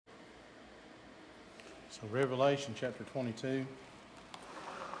So Revelation chapter 22, I'm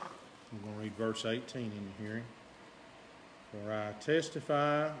going to read verse 18 in your hearing. For I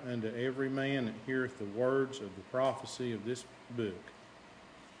testify unto every man that heareth the words of the prophecy of this book.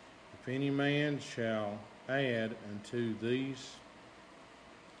 If any man shall add unto these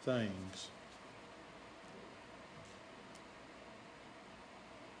things,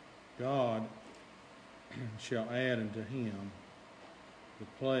 God shall add unto him the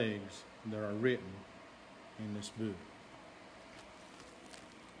plagues that are written in this book.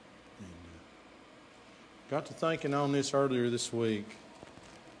 And got to thinking on this earlier this week.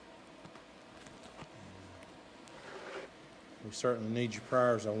 We certainly need your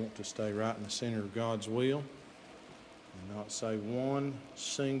prayers. I want to stay right in the center of God's will and not say one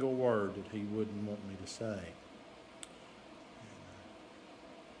single word that He wouldn't want me to say.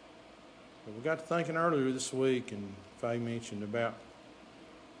 But we got to thinking earlier this week, and Faye mentioned about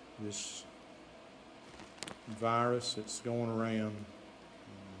this virus that's going around.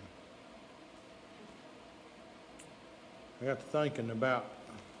 I got to thinking about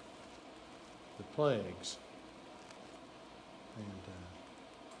the plagues.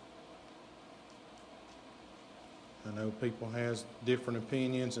 And I know people has different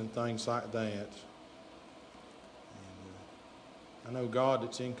opinions and things like that. And I know God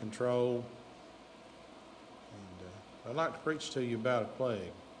that's in control. And I'd like to preach to you about a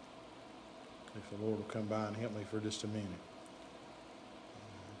plague, if the Lord will come by and help me for just a minute.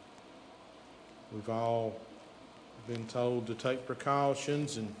 We've all been told to take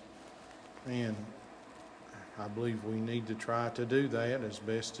precautions, and I believe we need to try to do that as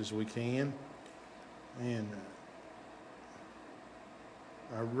best as we can. And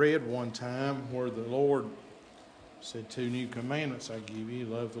I read one time where the Lord said, 2 new commandments I give you.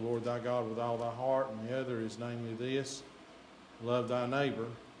 Love the Lord thy God with all thy heart, and the other is namely this: love thy neighbor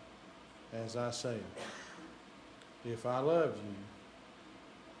as thyself. If I love you,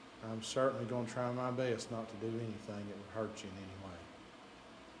 I'm certainly going to try my best not to do anything that would hurt you in any way.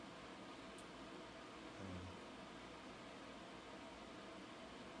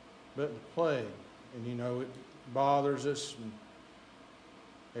 But the plague, and you know, it bothers us. And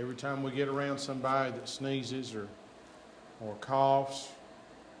every time we get around somebody that sneezes or coughs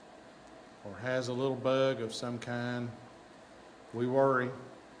or has a little bug of some kind, we worry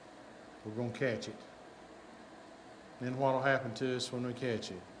we're going to catch it. Then what will happen to us when we catch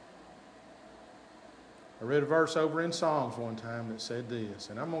it? I read a verse over in Psalms one time that said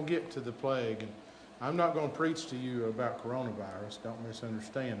this, and I'm going to get to the plague, and I'm not going to preach to you about coronavirus. Don't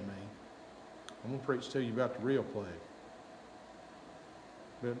misunderstand me. I'm going to preach to you about the real plague.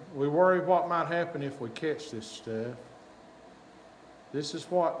 But we worry what might happen if we catch this stuff. This is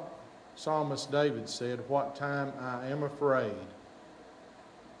what Psalmist David said: what time I am afraid,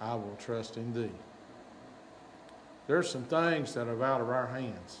 I will trust in thee. There's some things that are out of our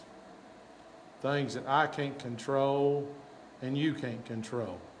hands. Things that I can't control and you can't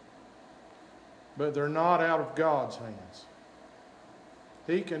control. But they're not out of God's hands.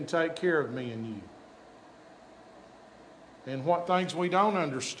 He can take care of me and you. And what things we don't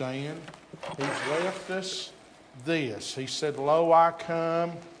understand, He's left us this. He said, Lo, I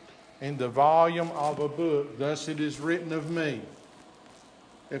come in the volume of a book, thus it is written of me.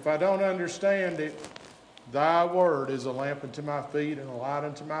 If I don't understand it, thy word is a lamp unto my feet and a light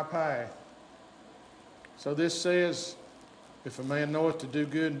unto my path. So this says, if a man knoweth to do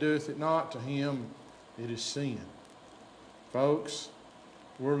good and doeth it not, to him it is sin. Folks,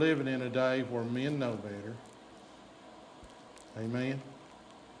 we're living in a day where men know better. Amen?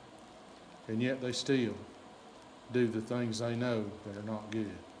 And yet they still do the things they know that are not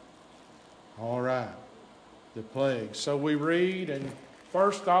good. All right. The plagues. So we read, and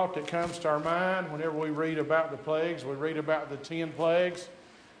first thought that comes to our mind whenever we read about the plagues, we read about the 10 plagues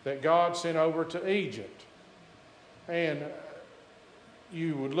that God sent over to Egypt. And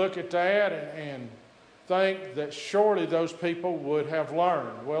you would look at that and think that surely those people would have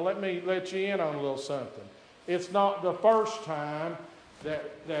learned. Well, let me let you in on a little something. It's not the first time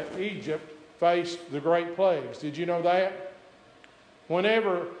that Egypt faced the great plagues. Did you know that?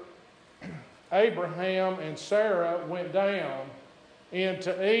 Whenever Abraham and Sarah went down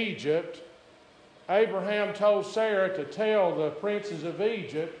into Egypt, Abraham told Sarah to tell the princes of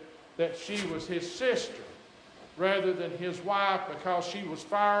Egypt that she was his sister rather than his wife, because she was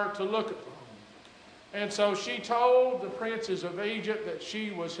fair to look upon. And so she told the princes of Egypt that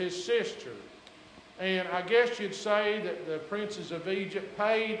she was his sister. And I guess you'd say that the princes of Egypt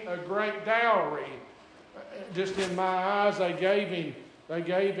paid a great dowry. Just in my eyes, they gave him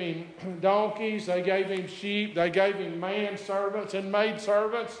donkeys, they gave him sheep, they gave him manservants and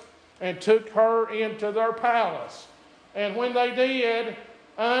maidservants. and took her into their palace. And when they did,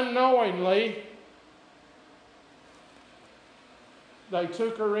 unknowingly, they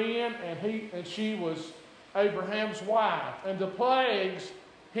took her in, and she was Abraham's wife. And the plagues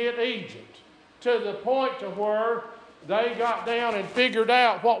hit Egypt to the point to where they got down and figured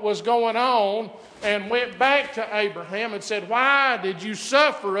out what was going on and went back to Abraham and said, "Why did you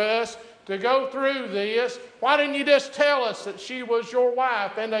suffer us to go through this? Why didn't you just tell us that she was your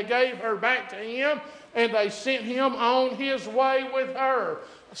wife?" And they gave her back to him, and they sent him on his way with her.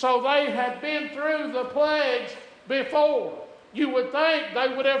 So they had been through the plagues before. You would think they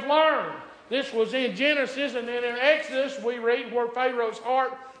would have learned. This was in Genesis, and then in Exodus we read where Pharaoh's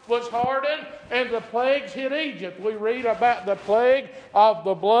heart was hardened and the plagues hit Egypt. We read about the plague of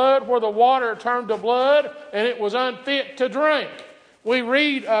the blood, where the water turned to blood and it was unfit to drink. We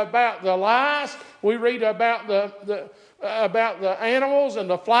read about the lice. We read about the animals and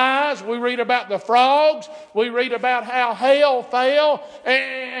the flies. We read about the frogs. We read about how hail fell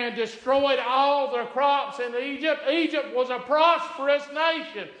and destroyed all the crops in Egypt. Egypt was a prosperous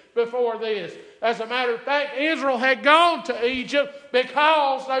nation before this. As a matter of fact, Israel had gone to Egypt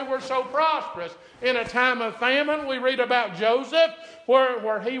because they were so prosperous. In a time of famine, we read about Joseph,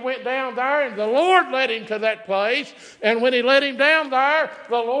 where he went down there, and the Lord led him to that place. And when he led him down there,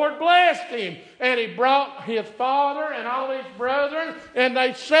 the Lord blessed him. And he brought his father and all his brethren, and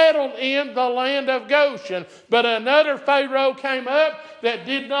they settled in the land of Goshen. But another Pharaoh came up that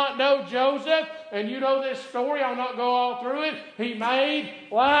did not know Joseph. And you know this story. I'll not go all through it. He made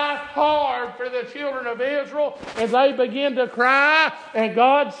life hard for the children of Israel, and they began to cry. And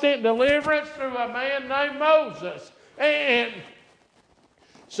God sent deliverance through a man named Moses. And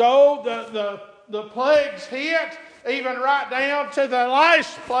so the plagues hit, even right down to the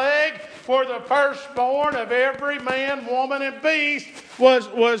last plague, for the firstborn of every man, woman, and beast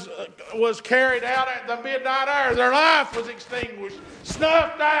was carried out at the midnight hour. Their life was extinguished,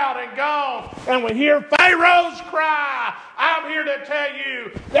 snuffed out and gone. And we hear Pharaoh's cry. I'm here to tell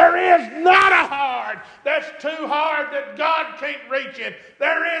you, there is not a heart that's too hard that God can't reach it.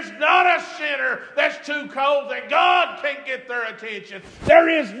 There is not a sinner that's too cold that God can't get their attention. There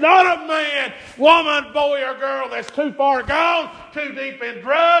is not a man, woman, boy, or girl that's too far gone, too deep in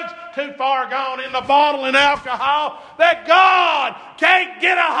drugs, too far gone in the bottle and alcohol that God can't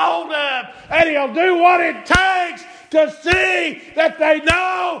get a hold of. And He'll do what it takes to see that they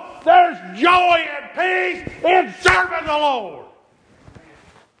know there's joy and peace in serving the Lord.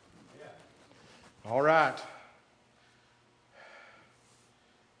 All right.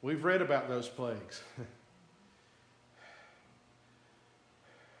 We've read about those plagues.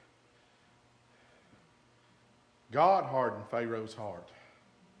 God hardened Pharaoh's heart.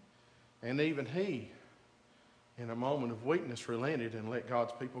 And even he, in a moment of weakness, relented and let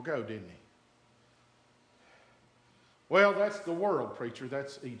God's people go, didn't he? Well, that's the world, preacher.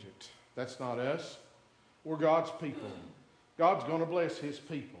 That's Egypt. That's not us. We're God's people. God's going to bless His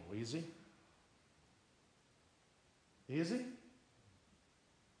people, is He? Is He?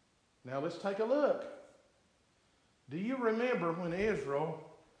 Now let's take a look. Do you remember when Israel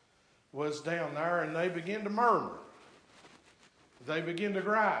was down there and they began to murmur? They began to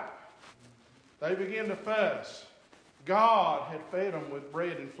gripe. They began to fuss. God had fed them with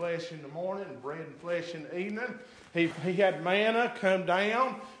bread and flesh in the morning and bread and flesh in the evening. He had manna come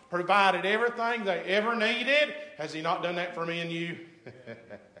down, provided everything they ever needed. Has He not done that for me and you?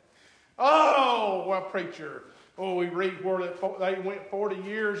 Oh, well, preacher. Oh, we read where they went 40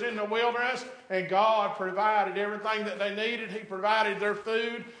 years in the wilderness, and God provided everything that they needed. He provided their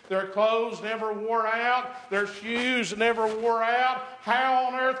food. Their clothes never wore out. Their shoes never wore out. How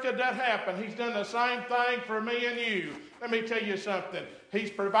on earth could that happen? He's done the same thing for me and you. Let me tell you something.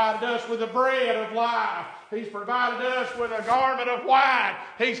 He's provided us with the bread of life. He's provided us with a garment of white.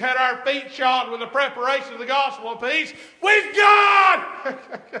 He's had our feet shod with the preparation of the gospel of peace. We've got!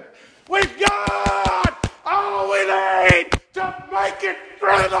 We've got all we need to make it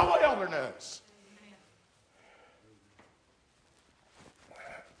through the wilderness.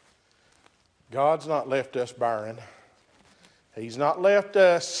 God's not left us barren. He's not left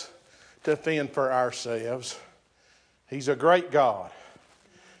us to fend for ourselves. He's a great God.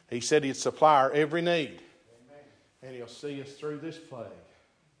 He said He'd supply our every need. And He'll see us through this plague.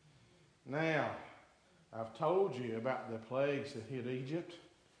 Now, I've told you about the plagues that hit Egypt.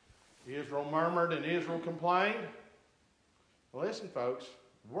 Israel murmured and Israel complained. Well, listen, folks,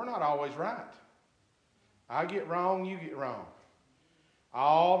 we're not always right. I get wrong, you get wrong.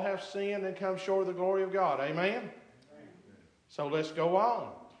 All have sinned and come short of the glory of God. Amen? So let's go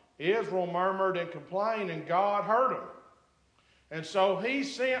on. Israel murmured and complained, and God heard them. And so he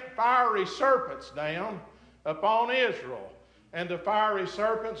sent fiery serpents down upon Israel. And the fiery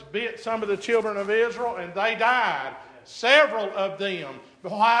serpents bit some of the children of Israel, and they died. Several of them.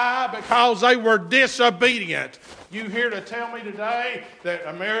 Why? Because they were disobedient. You here to tell me today that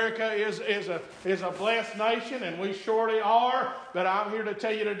America is a blessed nation, and we surely are. But I'm here to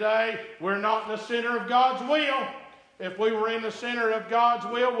tell you today, we're not in the center of God's will. If we were in the center of God's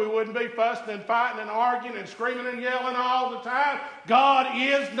will, we wouldn't be fussing and fighting and arguing and screaming and yelling all the time. God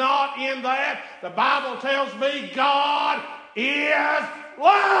is not in that. The Bible tells me God is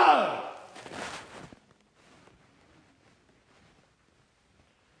love.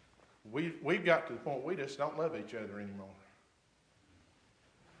 We've got to the point we just don't love each other anymore.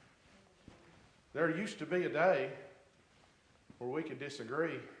 There used to be a day where we could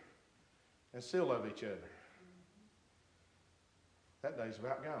disagree and still love each other. That day's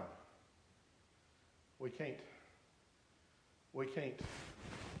about gone. We can't.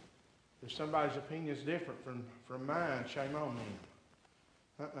 If somebody's opinion is different from mine, shame on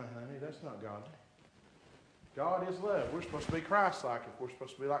them. Honey, that's not godly. God is love. We're supposed to be Christ-like. If we're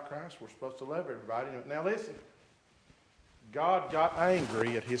supposed to be like Christ, we're supposed to love everybody. Now listen, God got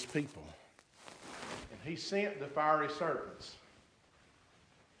angry at his people, and he sent the fiery serpents.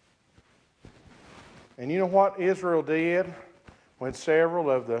 And you know what Israel did when several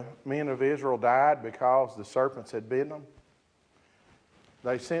of the men of Israel died because the serpents had bitten them?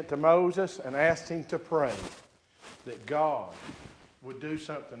 They sent to Moses and asked him to pray that God would do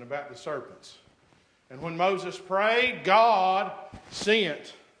something about the serpents. And when Moses prayed, God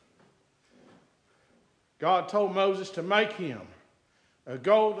told Moses to make him a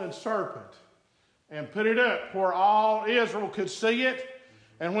golden serpent and put it up where all Israel could see it.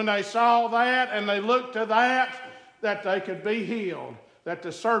 And when they saw that and they looked to that they could be healed, that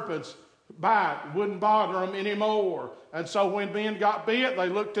the serpent's bite wouldn't bother them anymore. And so when men got bit, they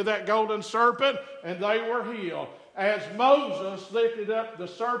looked to that golden serpent and they were healed. As Moses lifted up the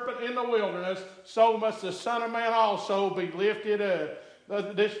serpent in the wilderness, so must the Son of Man also be lifted up.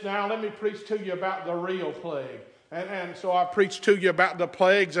 Now let me preach to you about the real plague. And so I preached to you about the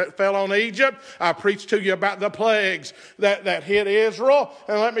plagues that fell on Egypt. I preached to you about the plagues that hit Israel.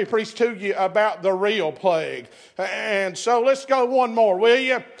 And let me preach to you about the real plague. And so let's go one more, will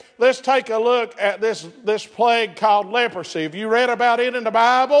you? Let's take a look at this plague called leprosy. Have you read about it in the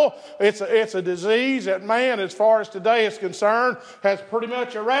Bible? It's a disease that man, as far as today is concerned, has pretty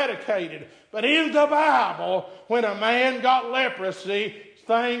much eradicated. But in the Bible, when a man got leprosy,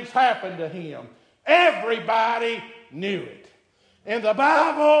 things happened to him. Everybody knew it. In the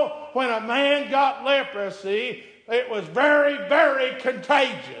Bible, when a man got leprosy, it was very, very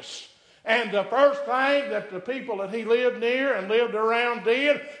contagious. And the first thing that the people that he lived near and lived around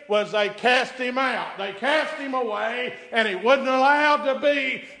did was they cast him out. They cast him away, and he wasn't allowed to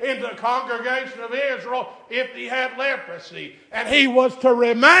be in the congregation of Israel if he had leprosy. And he was to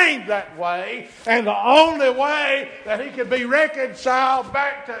remain that way, and the only way that he could be reconciled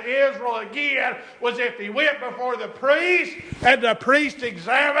back to Israel again was if he went before the priest, and the priest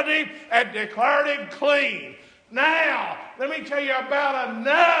examined him and declared him clean. Now, let me tell you about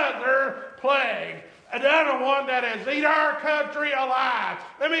another plague. Another one that has eaten our country alive.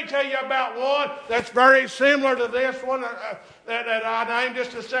 Let me tell you about one that's very similar to this one that I named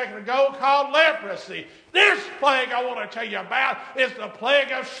just a second ago, called leprosy. This plague I want to tell you about is the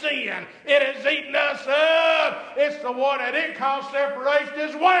plague of sin. It has eaten us up. It's the one that it caused separation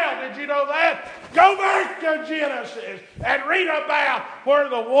as well. Did you know that? Go back to Genesis and read about where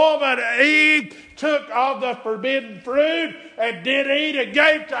the woman Eve took of the forbidden fruit and did eat and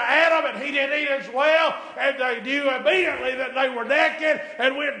gave to Adam, and he did eat as well. And they knew immediately that they were naked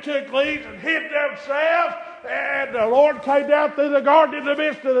and went and took leaves and hid themselves. And the Lord came down through the garden in the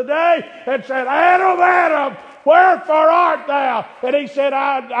midst of the day and said, Adam, Adam, wherefore art thou? And he said,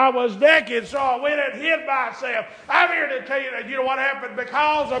 I was naked, so I went and hid myself. I'm here to tell you that you know what happened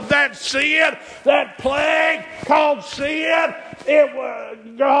because of that sin, that plague called sin. It was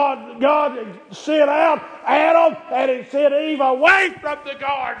God sent out Adam and he sent Eve away from the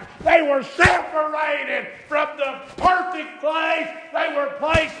garden. They were separated from the perfect place they were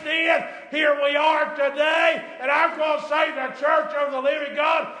placed in. Here we are today, and I'm going to say the church of the living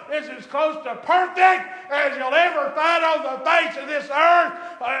God is as close to perfect as you'll ever find on the face of this earth.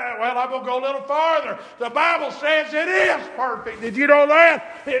 Well, I'm going to go a little farther. The Bible says it is perfect. Did you know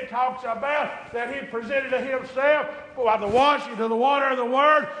that? It talks about that he presented to himself by the washing of the water of the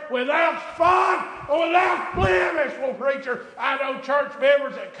Word without spot or without blemish. Well, preacher, I know church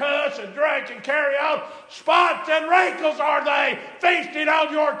members that cuss and drink and carry on. Spots and wrinkles are they feasting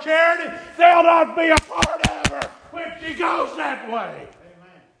on your charity? They'll not be a part of her. when she goes that way.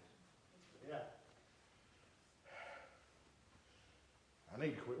 Amen. Yeah. I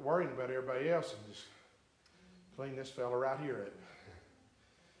need to quit worrying about everybody else and just clean this fella right here up.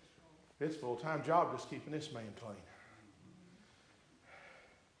 It's a full-time job just keeping this man clean.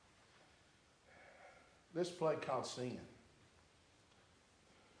 This plague called sin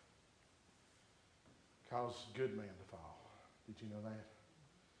caused a good man to fall. Did you know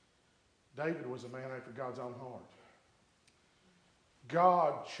that? David was a man after God's own heart.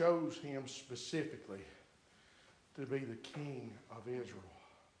 God chose him specifically to be the king of Israel.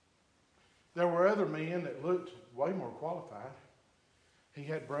 There were other men that looked way more qualified. He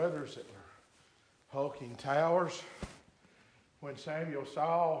had brothers that were hulking towers. When Samuel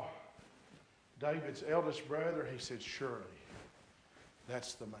saw David's eldest brother, he said, surely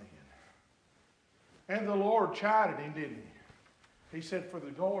that's the man. And the Lord chided him, didn't he? He said, for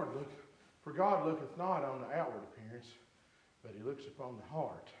God looketh not on the outward appearance, but he looks upon the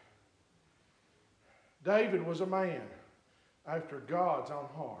heart. David was a man after God's own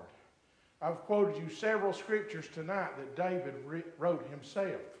heart. I've quoted you several scriptures tonight that David wrote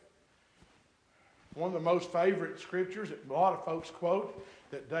himself. One of the most favorite scriptures that a lot of folks quote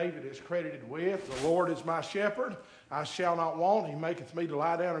that David is credited with, the Lord is my shepherd, I shall not want. He maketh me to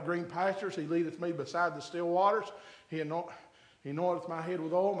lie down in green pastures. He leadeth me beside the still waters. He anointeth my head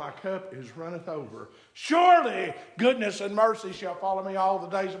with oil. My cup is runneth over. Surely goodness and mercy shall follow me all the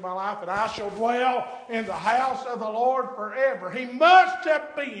days of my life, and I shall dwell in the house of the Lord forever. He must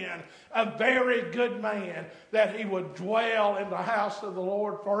have been a very good man that he would dwell in the house of the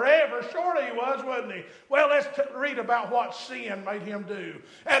Lord forever. Surely he was, wasn't he? Well, let's read about what sin made him do.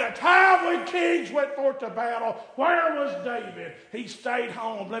 At a time when kings went forth to battle, where was David? He stayed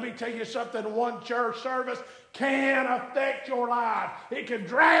home. Let me tell you something. One church service can affect your life. It can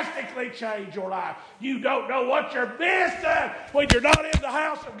drastically change your life. You don't know what you're missing when you're not in the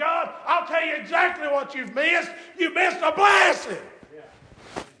house of God. I'll tell you exactly what you've missed. You missed a blessing.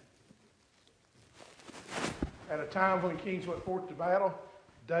 At a time when kings went forth to battle,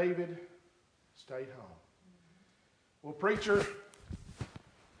 David stayed home. Well, preacher,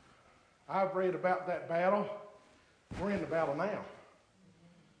 I've read about that battle. We're in the battle now.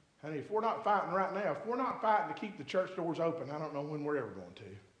 Honey, if we're not fighting right now, if we're not fighting to keep the church doors open, I don't know when we're ever going to.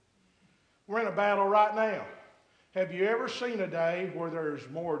 We're in a battle right now. Have you ever seen a day where there's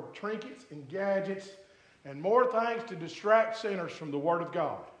more trinkets and gadgets and more things to distract sinners from the Word of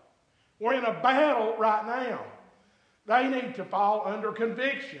God? We're in a battle right now. They need to fall under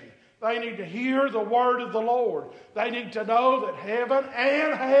conviction. They need to hear the word of the Lord. They need to know that heaven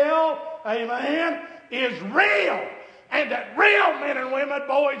and hell, amen, is real. And that real men and women,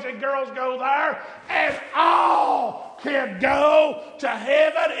 boys and girls go there, and all can go to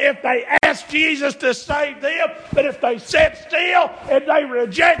heaven if they ask Jesus to save them. But if they sit still and they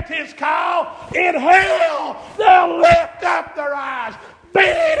reject his call, in hell they'll lift up their eyes, beat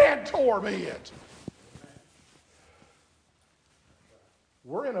and torment.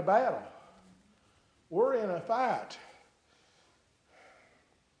 We're in a battle. We're in a fight.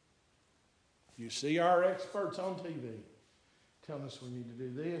 You see our experts on TV telling us we need to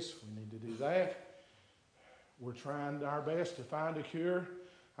do this, we need to do that. We're trying our best to find a cure.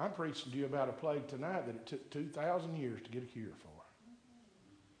 I'm preaching to you about a plague tonight that it took 2,000 years to get a cure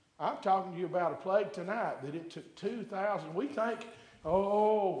for. I'm talking to you about a plague tonight that it took 2,000. We think,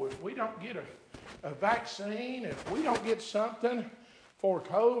 if we don't get a vaccine, if we don't get something for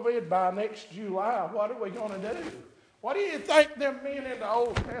COVID by next July, what are we going to do? What do you think them men in the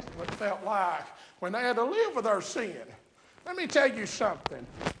Old Testament felt like when they had to live with their sin? Let me tell you something.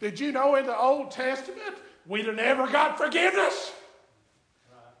 Did you know in the Old Testament we'd have never got forgiveness?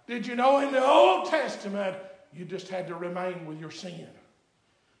 Did you know in the Old Testament you just had to remain with your sin?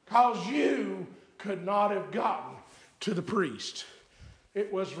 Because you could not have gotten to the priest.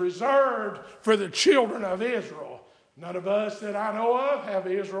 It was reserved for the children of Israel. None of us that I know of have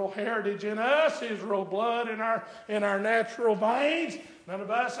Israel heritage in us, Israel blood in our natural veins. None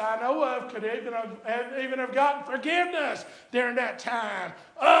of us I know of could even have gotten forgiveness during that time.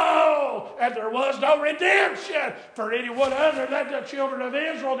 And there was no redemption for anyone other than the children of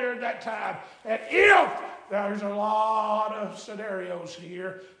Israel during that time. And there's a lot of scenarios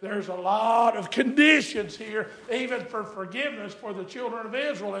here. There's a lot of conditions here, even for forgiveness for the children of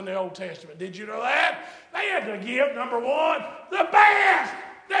Israel in the Old Testament. Did you know that? They had to give, number one, the best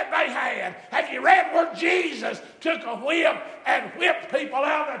that they had. Have you read where Jesus took a whip and whipped people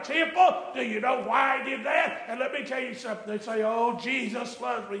out of the temple? Do you know why he did that? And let me tell you something. They say, Jesus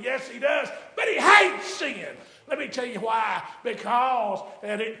loves me. Yes, he does. But he hates sin. Let me tell you why. Because,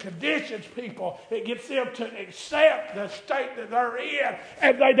 and it conditions people. It gets them to accept the state that they're in,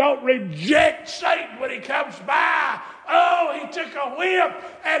 and they don't reject Satan when he comes by. Oh, he took a whip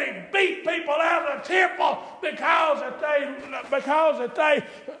and he beat people out of the temple because they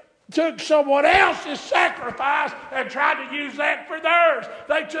took someone else's sacrifice and tried to use that for theirs.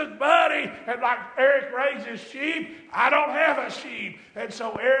 They took money, and like Eric raises sheep, I don't have a sheep. And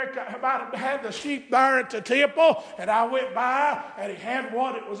so Eric might have had the sheep there at the temple, and I went by, and he had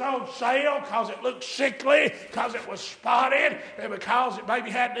one that was on sale because it looked sickly, because it was spotted, and because it maybe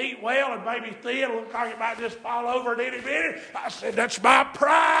hadn't eaten well and maybe thin, it looked like it might just fall over at any minute. I said, that's my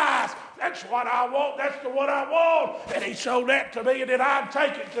prize. That's what I want. That's the one I want. And he showed that to me, and then I'd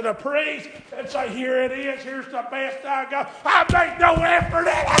take it to the priest and say, here it is. Here's the best I got. I made no effort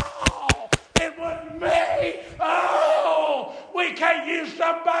at all. It wasn't me. Oh, we can't use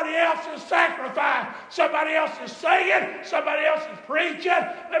somebody else's sacrifice, somebody else's singing, somebody else's preaching.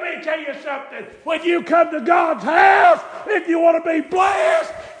 Let me tell you something. When you come to God's house, if you want to be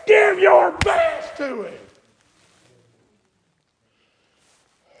blessed, give your best to Him.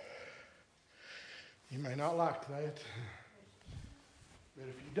 You may not like that, but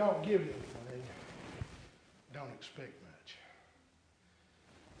if you don't give anything, don't expect much.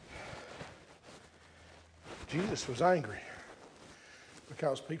 Jesus was angry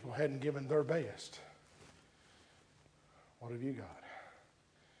because people hadn't given their best. What have you got?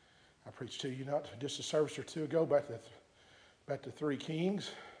 I preached to you not just a service or two ago about the three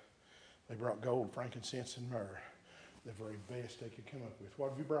kings. They brought gold, frankincense, and myrrh, the very best they could come up with. What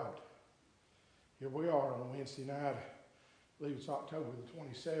have you brought? Here we are on a Wednesday night. I believe it's October the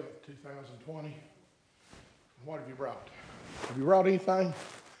 27th, 2020. And what have you brought? Have you brought anything?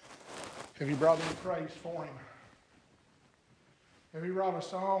 Have you brought any praise for Him? Have you brought a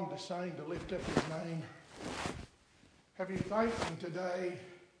song to sing to lift up His name? Have you thanked Him today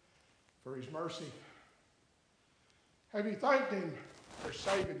for His mercy? Have you thanked Him for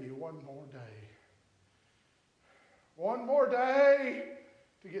saving you one more day? One more day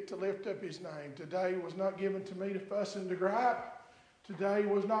to get to lift up His name. Today was not given to me to fuss and to gripe. Today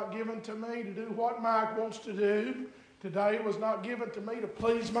was not given to me to do what Mike wants to do. Today was not given to me to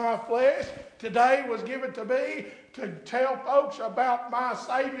please my flesh. Today was given to me to tell folks about my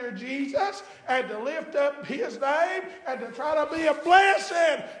Savior Jesus and to lift up His name and to try to be a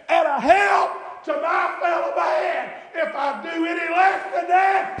blessing and a help to my fellow man. If I do any less than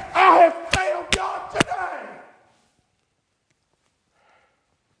that, I have failed God today.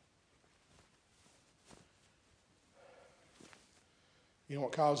 You know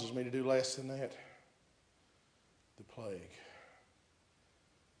what causes me to do less than that? The plague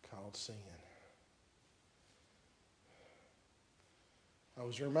called sin. I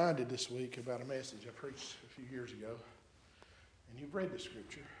was reminded this week about a message I preached a few years ago, and you've read the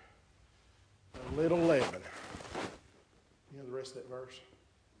scripture. A little leaven. You know the rest of that verse?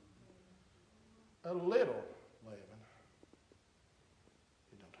 A little leaven.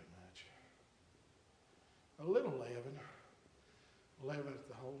 It don't take much. A little leaven leaveneth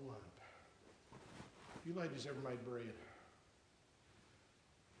the whole lump. You ladies ever made bread?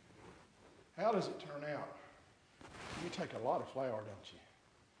 How does it turn out? You take a lot of flour, don't you?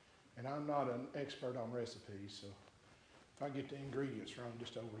 And I'm not an expert on recipes, so if I get the ingredients wrong,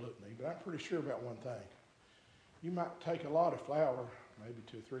 just overlook me. But I'm pretty sure about one thing. You might take a lot of flour, maybe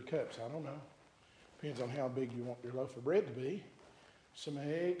 2 or 3 cups, I don't know. Depends on how big you want your loaf of bread to be. Some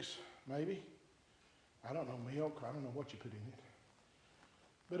eggs, maybe. I don't know, milk, I don't know what you put in it.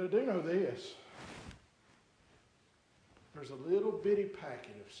 But I do know this. There's a little bitty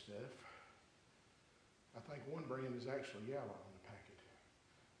packet of stuff. I think one brand is actually yellow on the packet.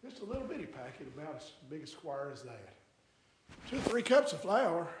 Just a little bitty packet, about as big a square as that. 2 or 3 cups of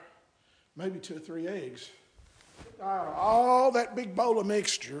flour, maybe 2 or 3 eggs. Out of all that big bowl of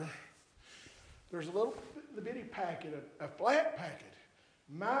mixture, there's a little bitty packet, a flat packet,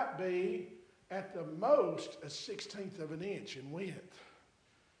 might be at the most a 1/16 of an inch in width.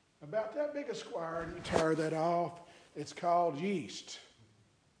 About that big a square, and you tear that off. It's called yeast.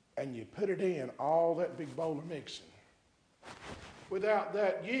 And you put it in all that big bowl of mixing. Without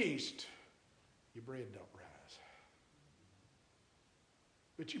that yeast, your bread don't rise.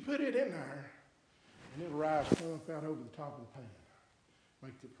 But you put it in there, and it'll rise plump out over the top of the pan.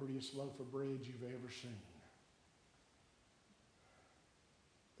 Make the prettiest loaf of bread you've ever seen.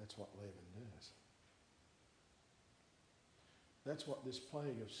 That's what leaven does. That's what this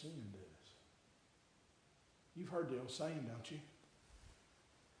plague of sin does. You've heard the old saying, don't you?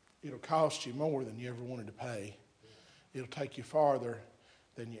 It'll cost you more than you ever wanted to pay. It'll take you farther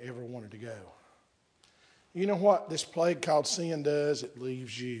than you ever wanted to go. You know what this plague called sin does? It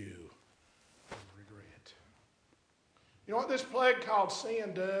leaves you with regret. You know what this plague called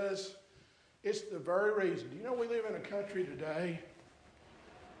sin does? It's the very reason. Do you know we live in a country today?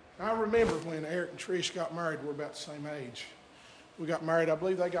 I remember when Eric and Trish got married, we're about the same age. We got married, I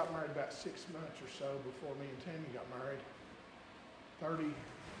believe they got married about 6 months or so before me and Tammy got married. 30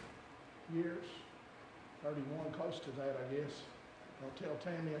 years, 31, close to that, I guess. Don't tell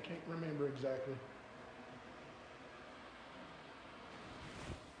Tammy, I can't remember exactly.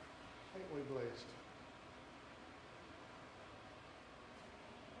 Ain't we blessed?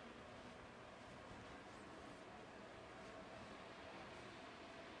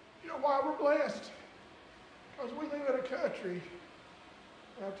 You know why we're blessed? Because we live in a country,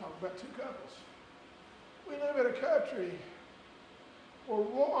 and I'm talking about two couples. We live in a country where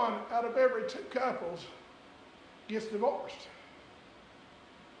one out of every two couples gets divorced.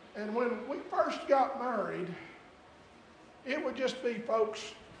 And when we first got married, it would just be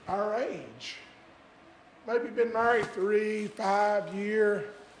folks our age. Maybe been married 3, 5 years.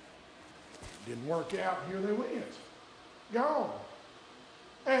 Didn't work out, here they went. Gone.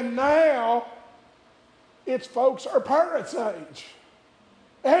 And now, it's folks our parents' age.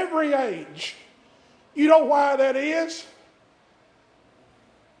 Every age. You know why that is?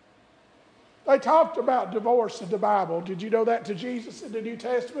 They talked about divorce in the Bible. Did you know that to Jesus in the New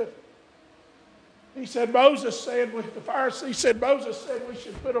Testament? He said, Moses said, with the Pharisees said, Moses said we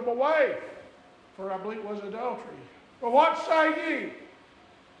should put them away for, I believe it was adultery. But what say ye?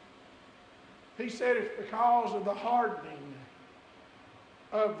 He said it's because of the hardening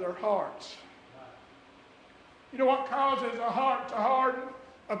of their hearts. You know what causes a heart to harden?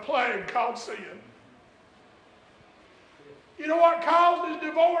 A plague called sin. You know what causes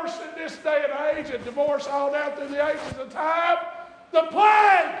divorce in this day and age, and divorce all down through the ages of time? The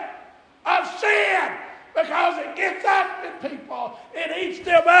plague of sin. Because it gets up in people. It eats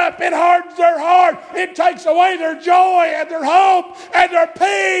them up. It hardens their heart. It takes away their joy and their hope and their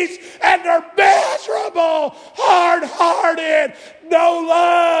peace. And they're miserable, hard-hearted, no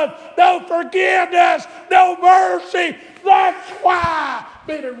love, no forgiveness, no mercy. That's why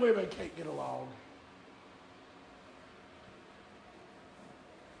men and women can't get along.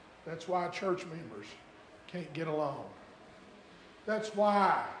 That's why church members can't get along. That's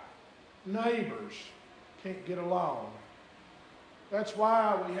why neighbors can't get along. That's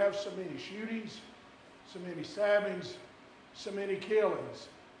why we have so many shootings, so many stabbings, so many killings,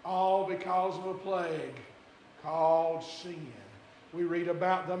 all because of a plague called sin. We read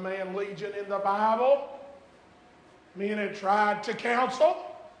about the man Legion in the Bible. Men had tried to counsel.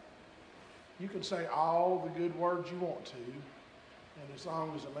 You can say all the good words you want to, and as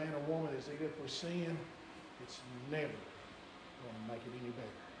long as a man or woman is eaten for sin, it's never going to make it any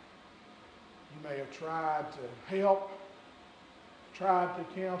better. You may have tried to help, tried to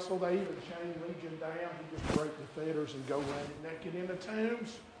counsel. They even chained Legion down. He just break the fetters and go around it naked in the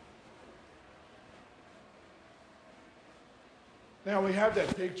tombs. Now we have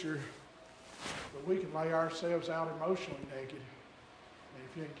that picture, but we can lay ourselves out emotionally naked. And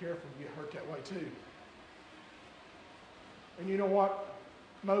if you ain't careful, you get hurt that way too. And you know what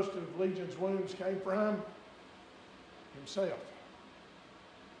most of Legion's wounds came from? Himself.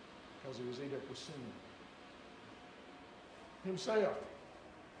 Because he was eaten up with sin. Himself.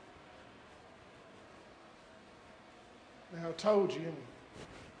 Now I told you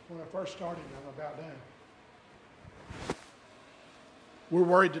when I first started, and I'm about done. We're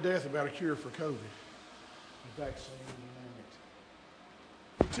worried to death about a cure for COVID. The vaccine, you name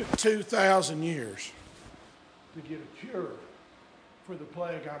it. It took 2,000 years to get a cure for the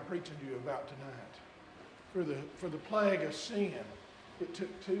plague I'm preaching to you about tonight. For the plague of sin. It took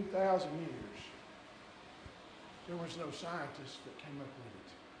 2,000 years. There was no scientist that came up with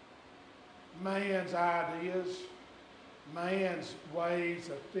it. Man's ideas, man's ways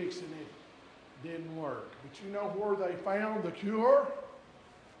of fixing it didn't work. But you know where they found the cure?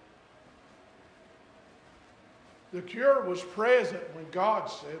 The cure was present when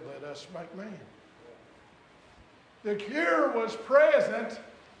God said, let us make man. The cure was present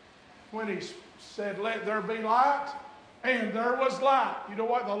when he said, let there be light. And there was light. You know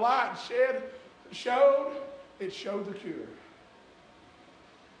what the light showed? It showed the cure.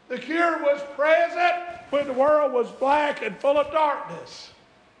 The cure was present when the world was black and full of darkness.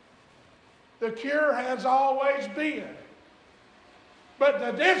 The cure has always been. But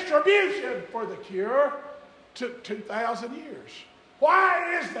the distribution for the cure took 2,000 years.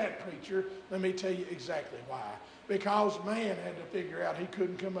 Why is that, preacher? Let me tell you exactly why. Because man had to figure out he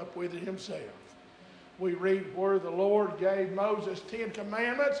couldn't come up with it himself. We read where the Lord gave Moses 10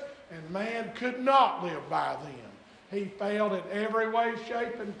 commandments, and man could not live by them. He failed in every way,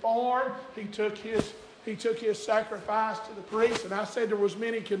 shape, and form. He took his sacrifice to the priest, and I said there was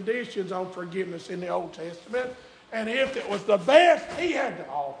many conditions on forgiveness in the Old Testament. And if it was the best he had to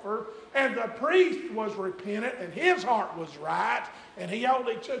offer, and the priest was repentant, and his heart was right, and he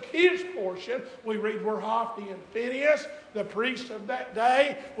only took his portion, we read where Hophni and Phinehas, the priests of that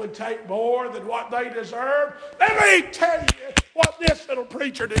day, would take more than what they deserved. Let me tell you what this little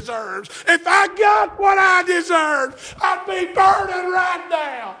preacher deserves. If I got what I deserved, I'd be burning right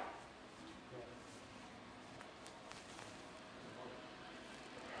now.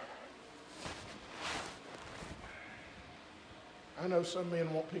 I know some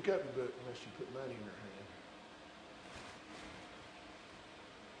men won't pick up the book unless you put money in their hand.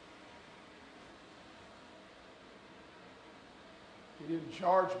 He didn't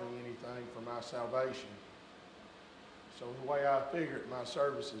charge me anything for my salvation. So the way I figure it, my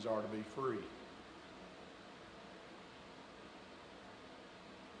services are to be free.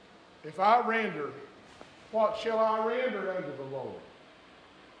 If I render, what shall I render unto the Lord?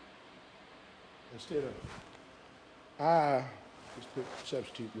 Instead of, I just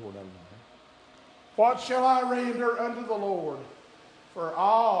substitute your name. What shall I render unto the Lord for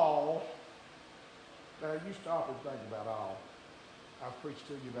all? Now you stop and think about all. I've preached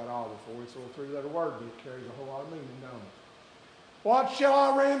to you about all before. It's a little three-letter word, but it carries a whole lot of meaning, don't it? What shall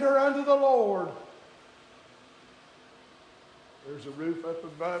I render unto the Lord? There's a roof up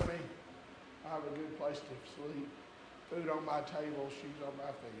above me. I have a good place to sleep. Food on my table, shoes on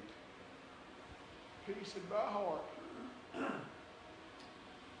my feet. Peace in my heart.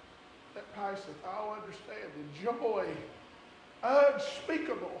 That passeth all understanding. Joy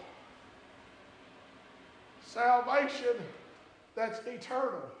unspeakable. Salvation that's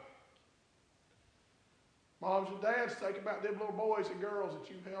eternal. Moms and dads, think about them little boys and girls that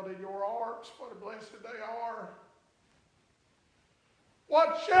you've held in your arms. What a blessing they are.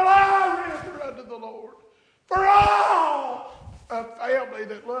 What shall I render unto the Lord? For all a family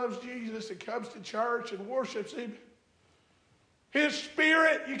that loves Jesus and comes to church and worships Him. His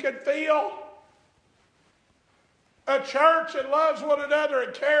Spirit you can feel. A church that loves one another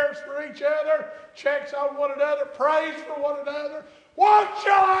and cares for each other, checks on one another, prays for one another. What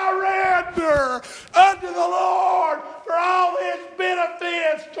shall I render unto the Lord for all His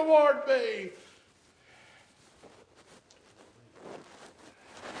benefits toward me?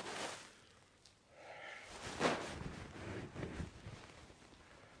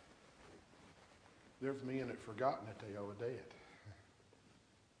 There's men that forgotten that they owe a debt.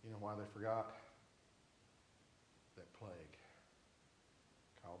 You know why they forgot? That plague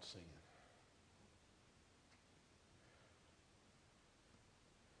called sin.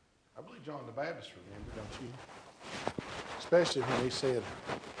 I believe John the Baptist remembered, don't you? Especially when he said,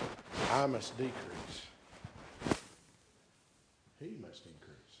 I must decrease. He must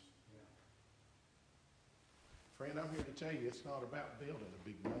increase. Yeah. Friend, I'm here to tell you it's not about building a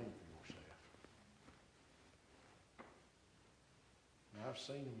big name for yourself. Now, I've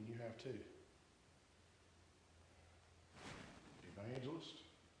seen them and you have too. Evangelists,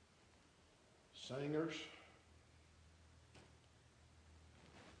 singers.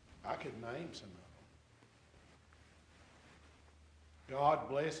 I could name some of them. God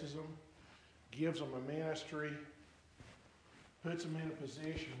blesses them, gives them a ministry, puts them in a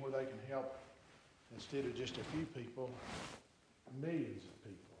position where they can help, instead of just a few people, millions of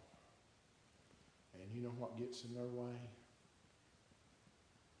people. And you know what gets in their way?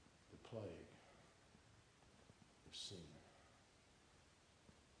 The plague of sin.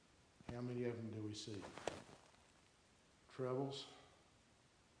 How many of them do we see? Troubles.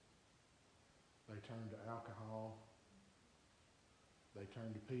 They turn to alcohol. They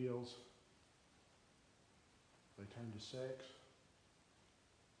turn to pills. They turn to sex.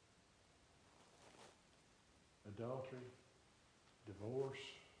 Adultery. Divorce.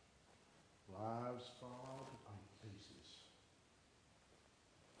 Lives fall to pieces.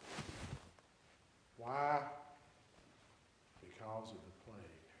 Why? Because of the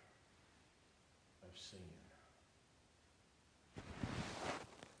plague of sin.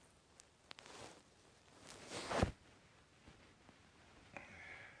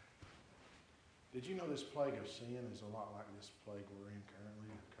 Did you know this plague of sin is a lot like this plague we're in currently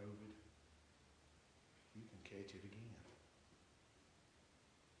with COVID? You can catch it again.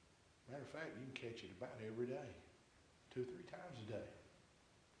 Matter of fact, you can catch it about every day, 2 or 3 times a day.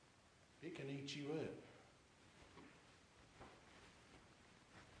 It can eat you up.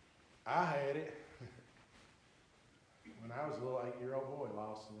 I had it when I was a little 8-year-old boy,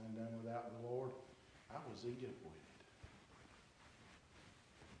 lost and undone without the Lord. I was eating with it.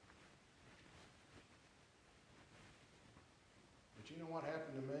 But you know what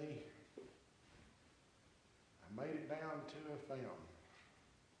happened to me? I made it down to a fountain.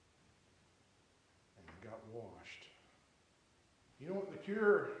 And I got washed. You know what the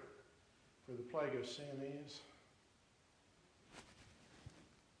cure for the plague of sin is?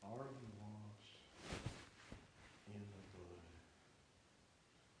 Are you washed in the blood,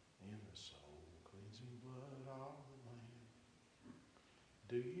 in the soul, cleansing blood of the Lamb?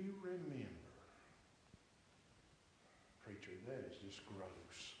 Do you remember? Preacher, that is just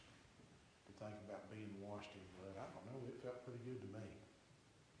gross to think about being washed in blood. I don't know, it felt pretty good to me.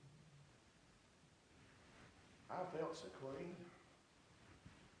 I felt so clean.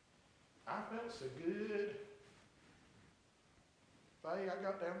 I felt so good. Faye, I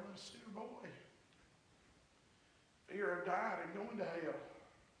got down with a sinner boy. Fear of dying and going to hell.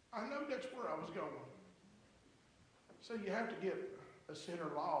 I know that's where I was going. So you have to get a sinner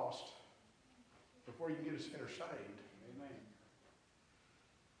lost before you can get a sinner saved. Amen.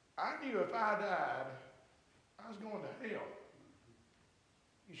 I knew if I died, I was going to hell.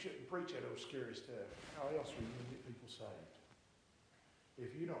 You shouldn't preach that old scary stuff. How else are you going to get people saved?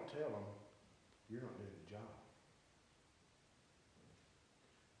 If you don't tell them, you're not doing the job.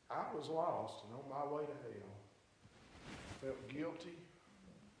 I was lost and on my way to hell. Felt guilty.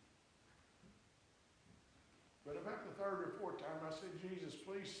 But about the third or fourth time, I said, Jesus,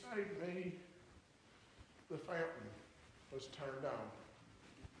 please save me. The fountain was turned on.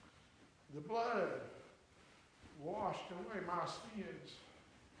 The blood washed away my sins.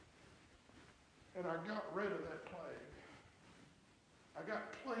 And I got rid of that plague. I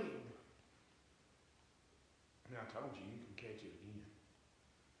got clean. And I told you, you can catch it again.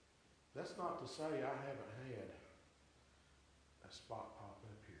 That's not to say I haven't had a spot pop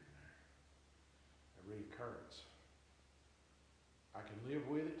up here and there. A reoccurrence. I can live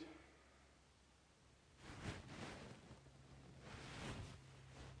with it.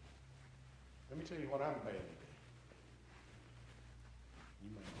 Let me tell you what I'm bad at. You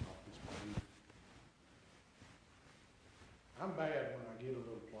may not like this believe. I'm bad when I get a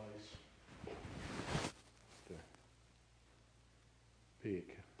little place to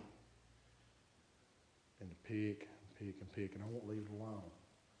pick. And to pick and pick and pick, and I won't leave it alone.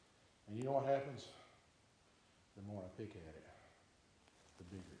 And you know what happens? The more I pick at it, the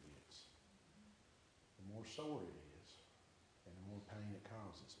bigger it gets. The more sore it is, and the more pain it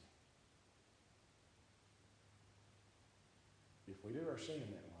causes me. If we do our sin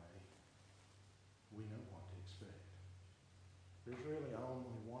that way, we know what to expect. There's really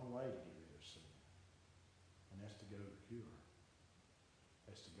only one way to get rid of sin, and that's to go to the cure.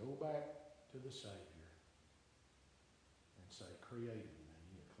 That's to go back to the Savior and say, create in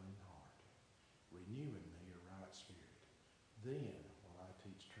me a clean heart, renew in me a right spirit. Then will I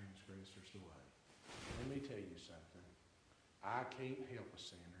teach transgressors the way. Let me tell you something. I can't help a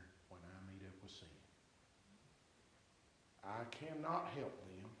sinner when I meet up with sin. I cannot help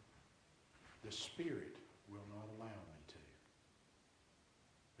them. The Spirit will not allow me to.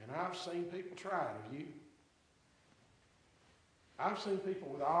 And I've seen people try it. Have you? I've seen people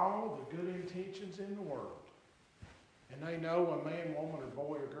with all the good intentions in the world. And they know a man, woman, or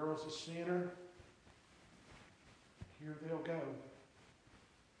boy, or girl is a sinner. Here they'll go.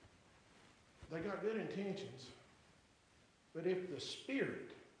 They got good intentions. But if the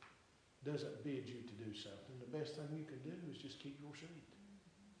Spirit doesn't bid you to do something, the best thing you can do is just keep your seat.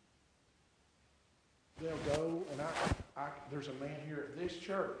 They'll go, and there's a man here at this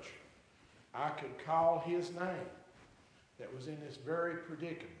church. I could call his name that was in this very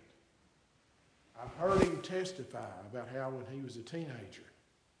predicament. I've heard him testify about how when he was a teenager,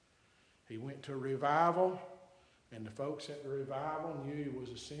 he went to a revival, and the folks at the revival knew he was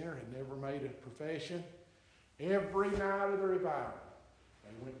a sinner, had never made a profession. Every night of the revival,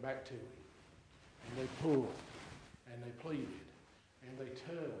 they went back to him, and they pulled, and they pleaded, and they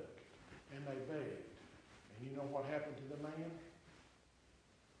tugged, and they begged. And you know what happened to the man?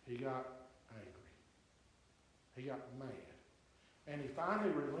 He got angry. He got mad. And he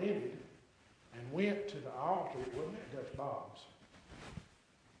finally relented and went to the altar. It wasn't at Dutch Bob's.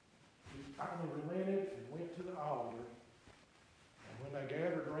 He finally relented and went to the altar. And when they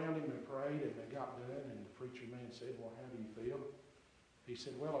gathered around him and prayed and they got done, and the preacher man said, well, how do you feel? He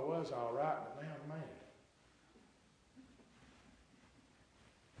said, well, I was all right, but now I'm mad.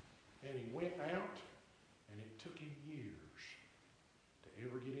 And he went out, and it took him years to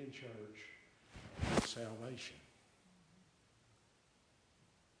ever get in church and get salvation.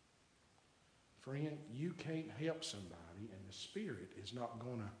 Friend, you can't help somebody, and the Spirit is not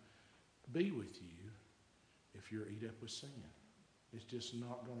going to be with you if you're eat up with sin. It's just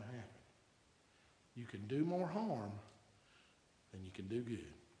not going to happen. You can do more harm than you can do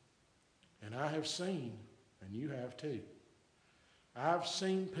good. And I have seen, and you have too, I've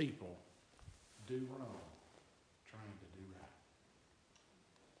seen people do wrong trying to do right.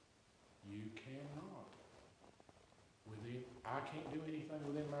 You cannot. I can't do anything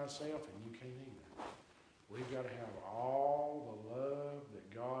within myself, and you can't either. We've got to have all the love that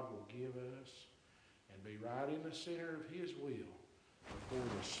God will give us and be right in the center of His will before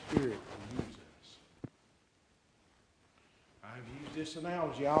the Spirit will use us. I've used this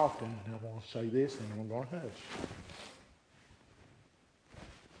analogy often, and I want to say this, and I'm going to hush.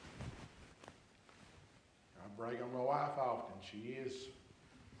 I brag on my wife often. She is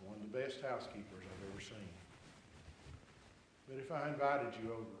one of the best housekeepers I've ever seen. But if I invited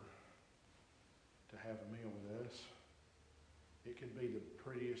you over to have a meal with us, it could be the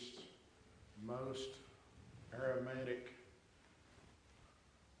prettiest, most aromatic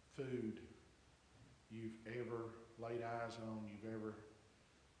food you've ever laid eyes on, you've ever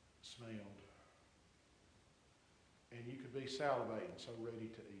smelled. And you could be salivating, so ready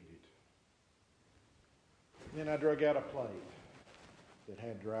to eat it. And then I drug out a plate that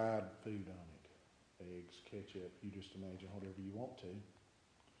had dried food on it. Eggs, ketchup, you just imagine whatever you want to.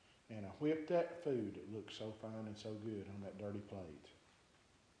 And I whipped that food that looked so fine and so good on that dirty plate.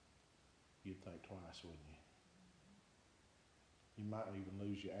 You'd think twice, wouldn't you? You might even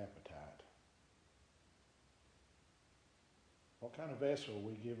lose your appetite. What kind of vessel are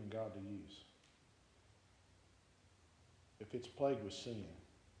we giving God to use? If it's plagued with sin,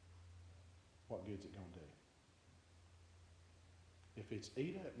 what good's it going to do? If it's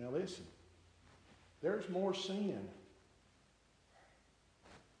eat up, now listen, there's more sin.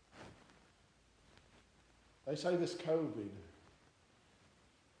 They say this COVID,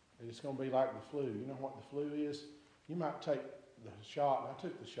 it's going to be like the flu. You know what the flu is? You might take the shot, and I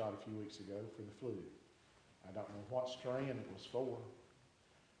took the shot a few weeks ago for the flu. I don't know what strain it was for.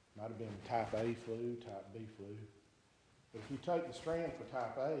 Might have been type A flu, type B flu. But if you take the strand for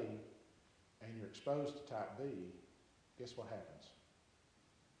type A and you're exposed to type B, guess what happens?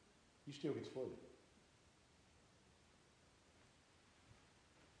 You still get the flu.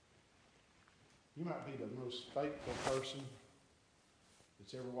 You might be the most faithful person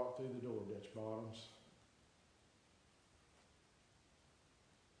that's ever walked through the door, Dutch Bottoms.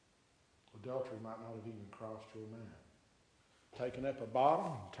 Adultery might not have even crossed your mind. Taking up a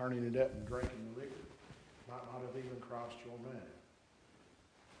bottle, turning it up and drinking the liquor might not have even crossed your mind.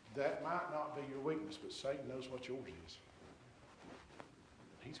 That might not be your weakness, but Satan knows what yours is.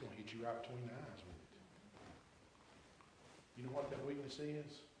 He's going to hit you right between the eyes with it. You know what that weakness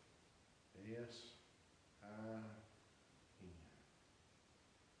is? S-I-N.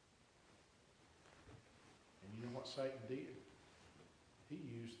 And you know what Satan did? He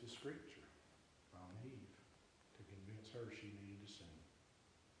used the scripture on Eve to convince her she needed to sin.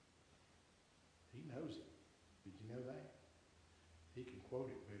 He knows it. Did you know that? He can quote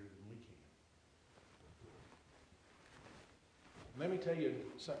it better than we can. Let me tell you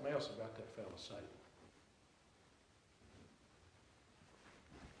something else about that fellow Satan.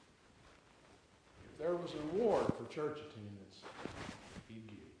 If there was an award for church attendance, he'd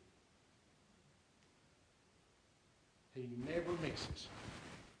get it. He never misses.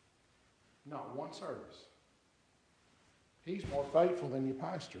 Not one service. He's more faithful than your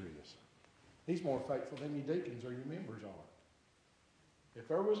pastor is. He's more faithful than your deacons or your members are. If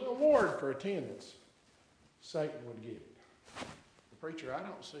there was an award for attendance, Satan would get it. The preacher, I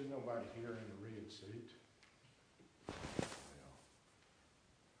don't see nobody here in a red suit. Well,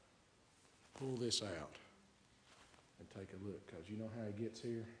 pull this out and take a look, because you know how he gets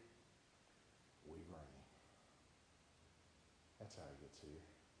here? We bring him. That's how he gets here.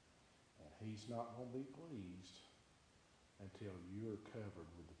 And he's not going to be pleased until you're covered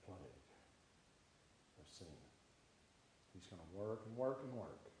with the plague of sin. He's going to work and work and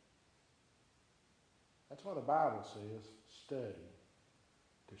work. That's why the Bible says, study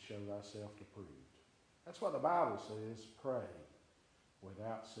to show thyself approved. That's why the Bible says, pray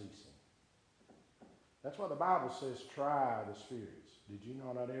without ceasing. That's why the Bible says, try the spirits. Did you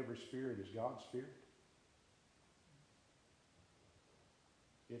know not every spirit is God's spirit?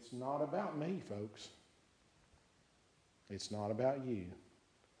 It's not about me, folks. It's not about you.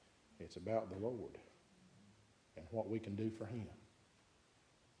 It's about the Lord and what we can do for Him.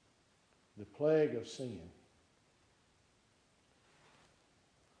 The plague of sin.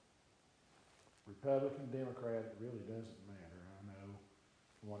 Republican, Democrat, it really doesn't matter. I know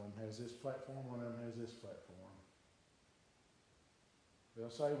one of them has this platform, one of them has this platform. They'll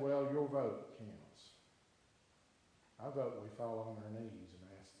say, well, your vote counts. I vote we fall on our knees and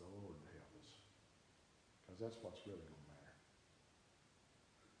ask the Lord to help us. Because that's what's really going to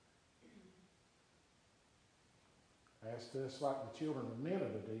matter. Asked us like the children of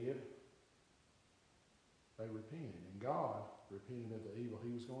Nineveh did. They repented, and God repented of the evil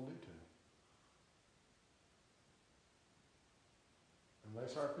he was going to do to them.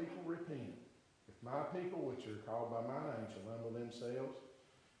 Unless our people repent, if my people, which are called by my name, shall humble themselves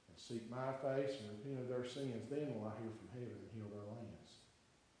and seek my face and repent of their sins, then will I hear from heaven and heal their lands.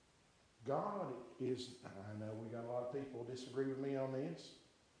 God is, I know we got a lot of people who disagree with me on this.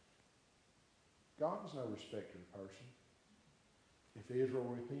 God is no respecter of person. If Israel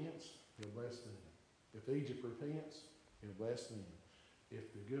repents, he'll bless them. If Egypt repents, he'll bless them.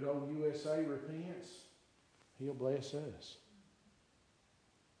 If the good old USA repents, he'll bless us.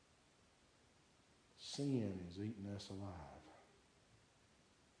 Sin is eating us alive.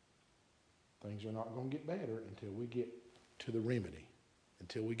 Things are not going to get better until we get to the remedy,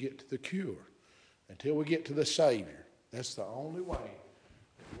 until we get to the cure, until we get to the Savior. That's the only way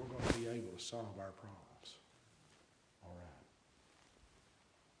that we're going to be able to solve our problems. All right.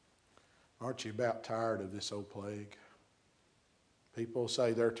 Aren't you about tired of this old plague? People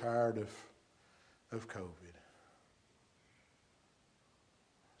say they're tired of COVID.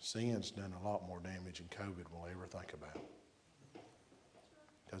 Sin's done a lot more damage than COVID will ever think about.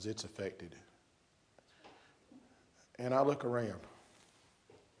 Because it's affected. And I look around.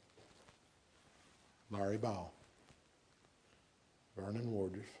 Larry Ball, Vernon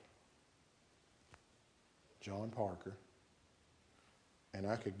Woodruff, John Parker, and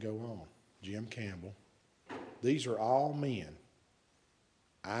I could go on. Jim Campbell. These are all men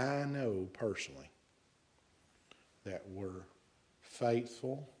I know personally that were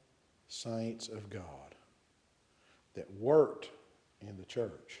faithful saints of God that worked in the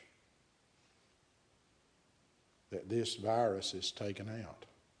church, that this virus is taken out.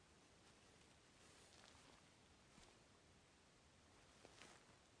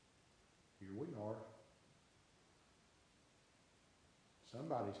 Here we are.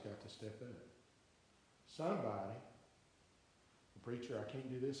 Somebody's got to step up. Somebody, the preacher, I can't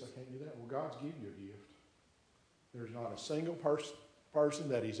do this, I can't do that. Well, God's given you a gift. There's not a single person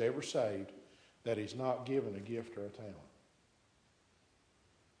that he's ever saved that he's not given a gift or a talent.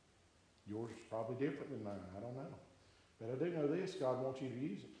 Yours is probably different than mine. I don't know. But I do know this, God wants you to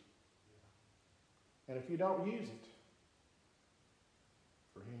use it. And if you don't use it,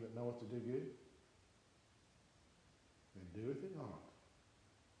 for him that knoweth to do good, then doeth it not.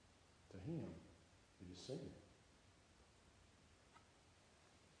 To him it is sin.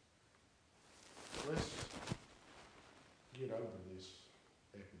 Let's get over this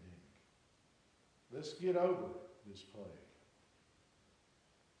epidemic. Let's get over this plague.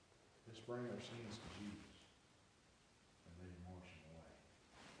 Let's bring our sins to Jesus and let him wash them away.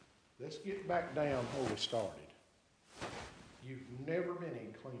 Let's get back down where we started. You've never been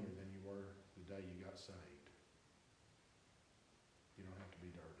any cleaner than you were the day you got saved. You don't have to be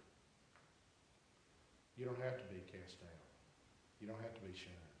dirty. You don't have to be cast out. You don't have to be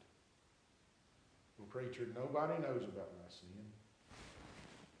shunned. Well, preacher, nobody knows about my sin.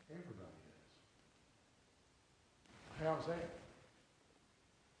 Everybody does. How's that?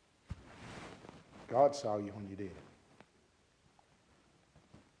 God saw you when you did it.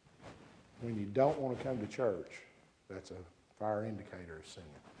 When you don't want to come to church, that's a fire indicator of sin.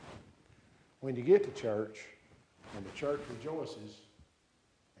 When you get to church, and the church rejoices,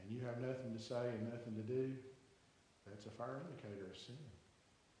 and you have nothing to say and nothing to do, that's a fire indicator of sin.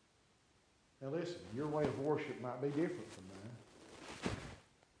 Now listen, your way of worship might be different from mine.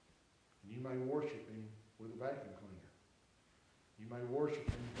 You may worship him with a vacuum cleaner. You may worship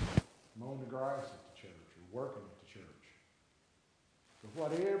him mowing the grass at the church or working at the church. But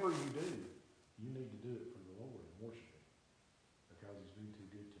whatever you do, you need to do it for the Lord and worship him because he's been too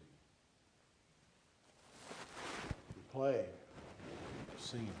good to you. The plague of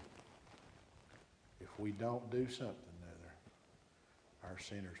sin. If we don't do something, our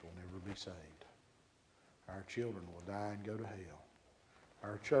sinners will never be saved. Our children will die and go to hell.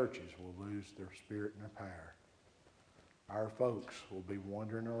 Our churches will lose their spirit and their power. Our folks will be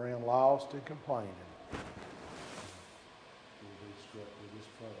wandering around lost and complaining. We'll be struck with this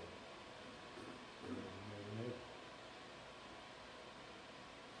plague.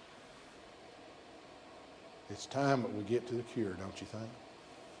 It's time that we get to the cure, don't you think?